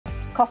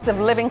cost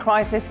of living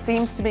crisis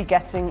seems to be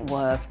getting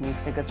worse. New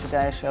figures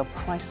today show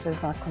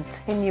prices are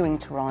continuing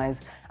to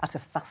rise at a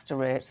faster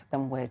rate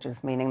than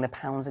wages, meaning the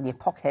pounds in your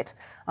pocket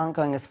aren't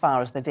going as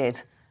far as they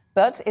did.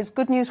 But it's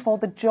good news for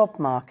the job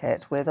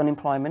market, with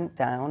unemployment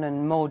down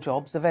and more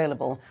jobs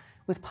available.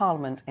 With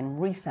Parliament in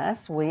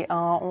recess, we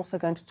are also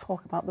going to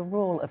talk about the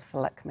role of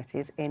select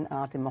committees in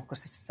our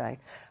democracy today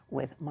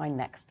with my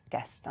next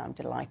guest. I'm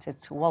delighted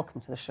to welcome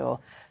to the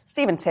show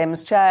Stephen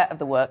Timms, Chair of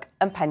the Work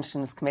and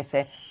Pensions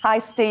Committee. Hi,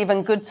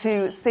 Stephen. Good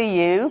to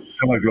see you.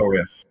 Hello,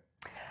 Gloria.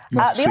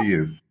 Nice to see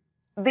you.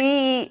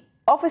 The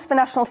Office for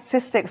National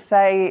Statistics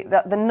say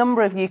that the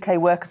number of UK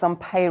workers on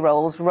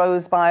payrolls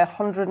rose by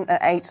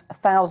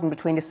 108,000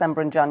 between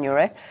December and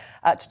January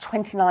to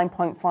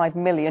 29.5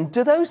 million.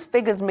 Do those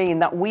figures mean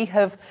that we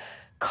have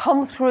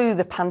come through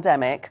the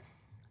pandemic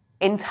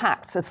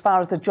intact as far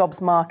as the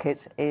jobs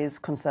market is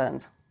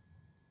concerned?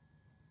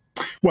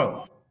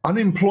 Well,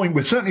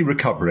 we're certainly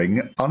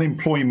recovering.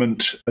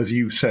 Unemployment, as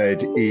you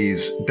said,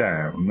 is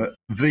down.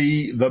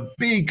 The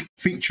big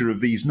feature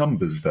of these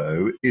numbers,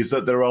 though, is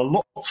that there are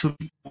lots of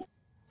people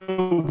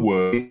who were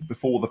working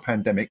before the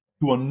pandemic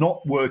who are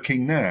not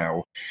working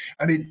now.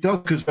 And it does,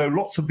 because though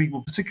lots of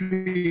people,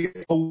 particularly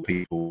old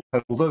people,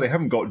 although they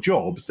haven't got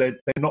jobs, they're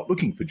not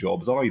looking for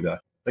jobs either.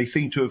 They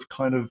seem to have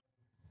kind of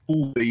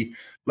pulled the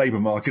labour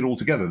market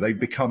altogether. They've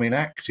become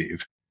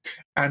inactive.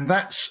 And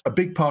that's a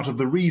big part of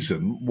the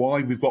reason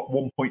why we've got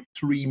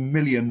 1.3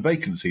 million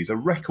vacancies, a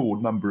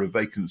record number of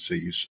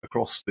vacancies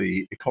across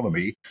the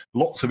economy.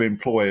 Lots of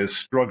employers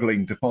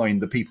struggling to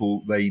find the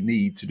people they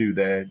need to do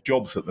their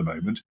jobs at the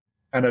moment.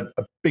 And a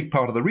big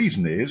part of the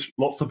reason is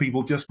lots of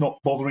people just not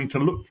bothering to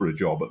look for a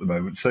job at the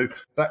moment. So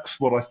that's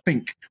what I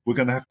think we're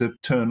going to have to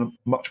turn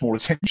much more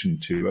attention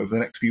to over the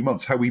next few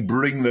months, how we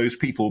bring those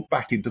people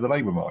back into the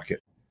labour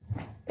market.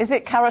 Is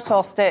it carrot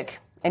or stick,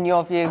 in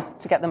your view,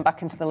 to get them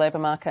back into the labour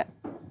market?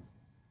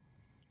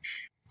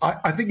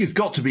 I think it's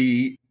got to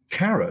be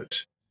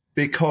carrot,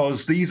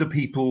 because these are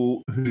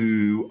people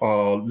who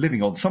are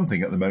living on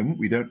something at the moment.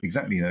 We don't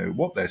exactly know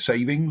what, their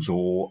savings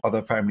or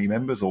other family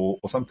members or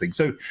something.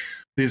 So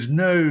there's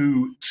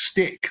no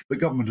stick the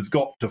government has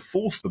got to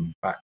force them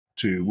back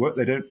to work.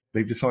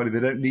 They've decided they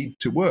don't need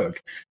to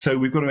work. So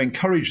we've got to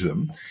encourage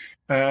them.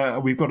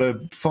 We've got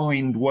to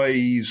find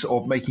ways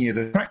of making it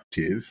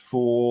attractive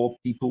for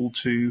people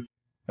to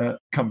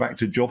come back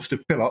to jobs, to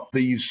fill up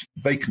these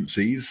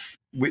vacancies,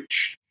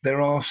 which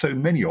there are so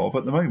many of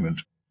at the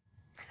moment.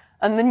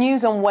 And the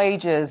news on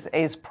wages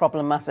is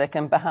problematic,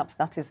 and perhaps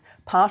that is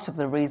part of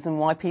the reason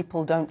why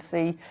people don't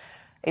see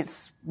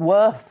it's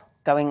worth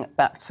going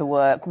back to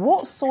work.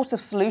 What sort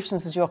of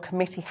solutions does your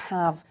committee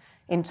have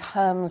in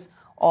terms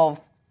of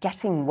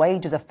getting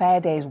wages, a fair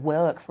day's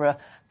work for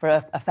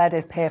a fair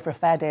day's pay for a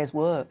fair day's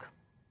work?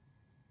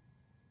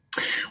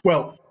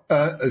 Well,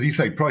 as you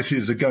say,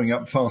 prices are going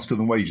up faster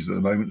than wages at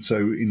the moment. So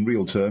in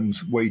real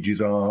terms, wages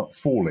are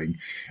falling.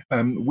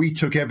 We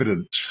took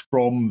evidence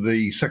from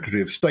the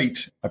Secretary of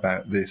State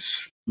about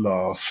this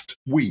last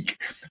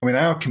week. I mean,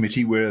 our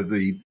committee, we're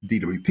the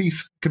DWP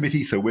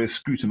committee, so we're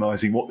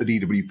scrutinising what the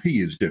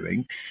DWP is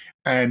doing.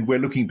 And we're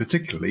looking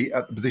particularly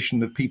at the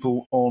position of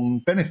people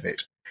on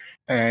benefit.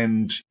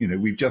 And, you know,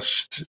 we've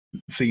just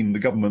seen the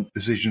government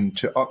decision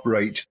to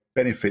uprate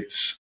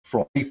benefits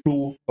from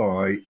April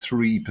by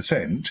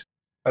 3%.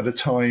 At a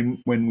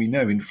time when we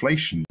know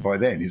inflation by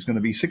then is going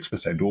to be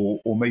 6%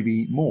 or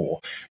maybe more.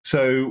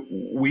 So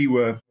we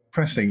were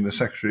pressing the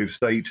Secretary of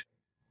State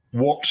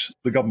what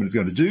the government is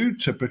going to do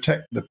to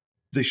protect the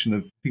position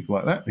of people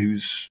like that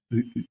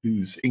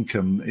whose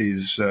income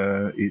is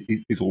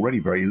already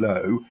very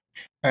low.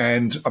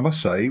 And I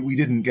must say, we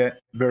didn't get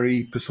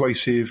very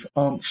persuasive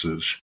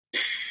answers.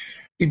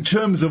 In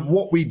terms of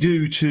what we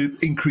do to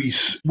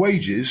increase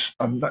wages,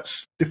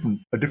 that's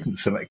a different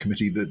select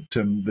committee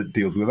that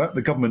deals with that.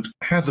 The government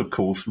has, of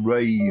course,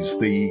 raised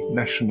the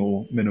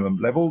national minimum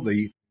level,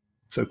 the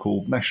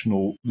so-called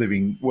national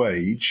living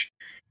wage.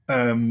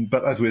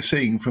 But as we're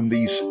seeing from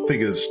these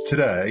figures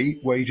today,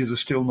 wages are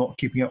still not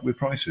keeping up with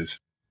prices.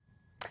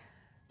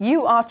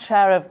 You are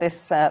chair of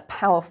this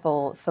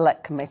powerful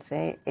select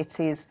committee.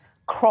 It is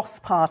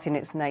cross-party in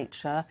its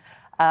nature.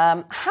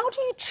 How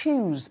do you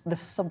choose the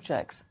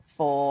subjects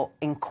for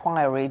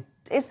inquiry?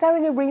 Is there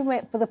any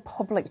remit for the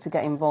public to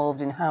get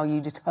involved in how you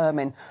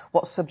determine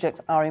what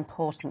subjects are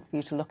important for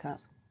you to look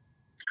at?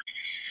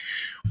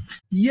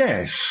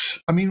 Yes.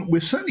 I mean,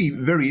 we're certainly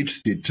very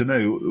interested to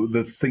know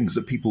the things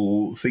that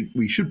people think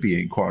we should be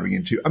inquiring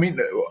into. I mean,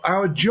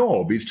 our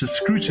job is to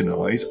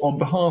scrutinise on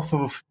behalf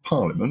of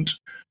Parliament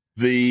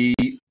the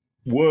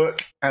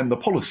work and the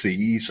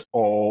policies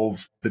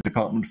of the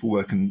Department for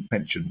Work and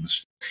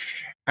Pensions.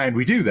 And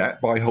we do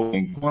that by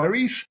holding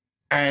inquiries,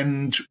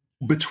 and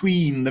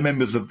between the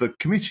members of the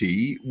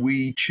committee,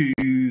 we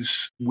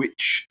choose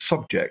which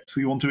subjects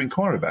we want to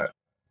inquire about.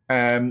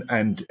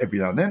 And every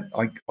now and then,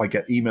 I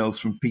get emails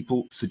from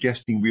people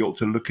suggesting we ought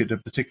to look at a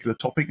particular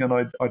topic, and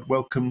I'd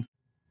welcome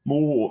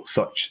more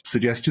such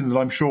suggestions. And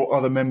I'm sure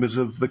other members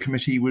of the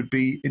committee would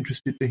be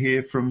interested to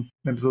hear from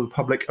members of the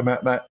public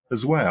about that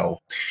as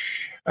well.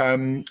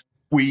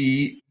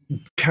 We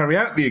carry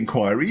out the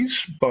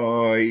inquiries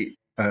by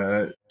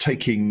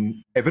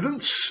taking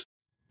evidence,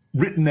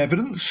 written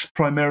evidence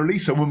primarily.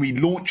 So when we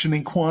launch an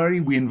inquiry,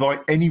 we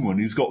invite anyone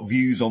who's got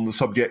views on the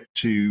subject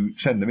to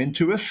send them in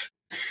to us.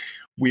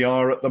 We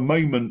are at the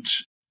moment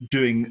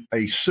doing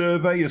a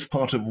survey as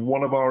part of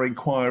one of our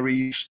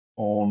inquiries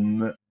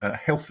on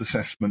health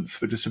assessments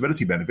for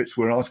disability benefits.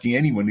 We're asking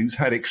anyone who's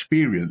had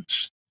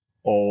experience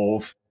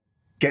of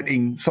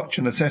getting such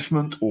an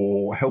assessment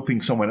or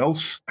helping someone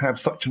else have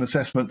such an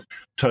assessment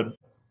to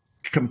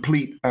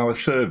complete our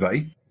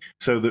survey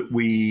so that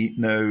we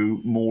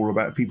know more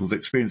about people's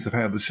experience of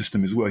how the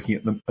system is working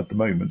at the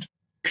moment.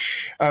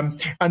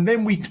 And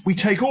then we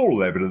take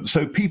oral evidence.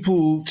 So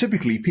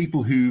typically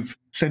people who've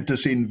sent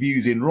us in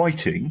views in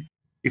writing,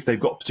 if they've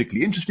got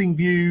particularly interesting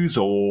views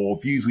or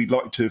views we'd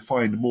like to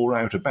find more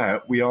out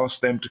about, we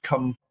ask them to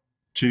come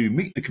to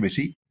meet the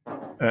committee.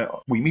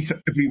 We meet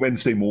every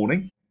Wednesday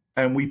morning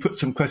and we put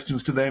some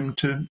questions to them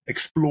to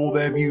explore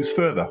their views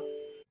further.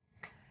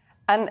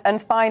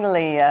 And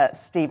finally,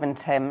 Stephen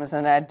Timms,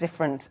 on a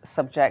different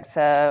subject,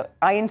 I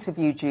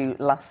interviewed you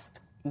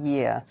last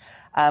year.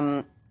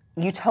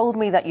 You told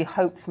me that you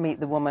hoped to meet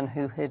the woman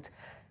who had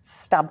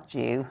stabbed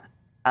you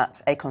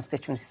at a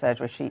constituency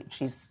surgery.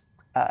 She's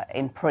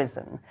in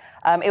prison.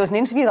 It was an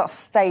interview that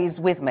stays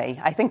with me.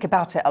 I think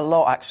about it a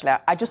lot, actually.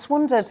 I just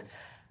wondered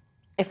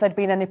if there'd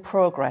been any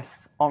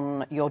progress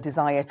on your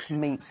desire to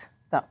meet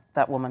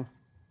that woman.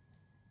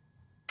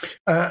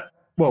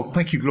 Well,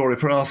 thank you, Gloria,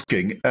 for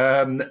asking.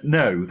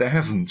 No, there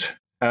hasn't.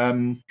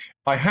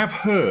 I have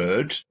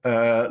heard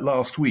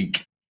last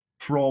week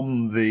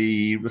from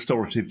the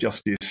restorative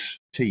justice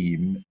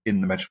team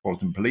in the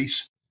Metropolitan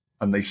Police,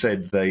 and they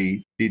said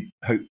they did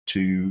hope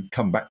to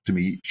come back to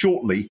me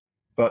shortly,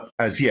 but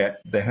as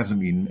yet there hasn't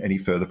been any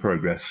further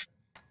progress.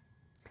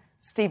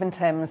 Stephen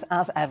Timms,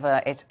 as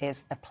ever, it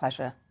is a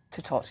pleasure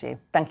to talk to you.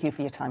 Thank you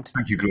for your time today.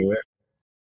 Thank you, Gloria.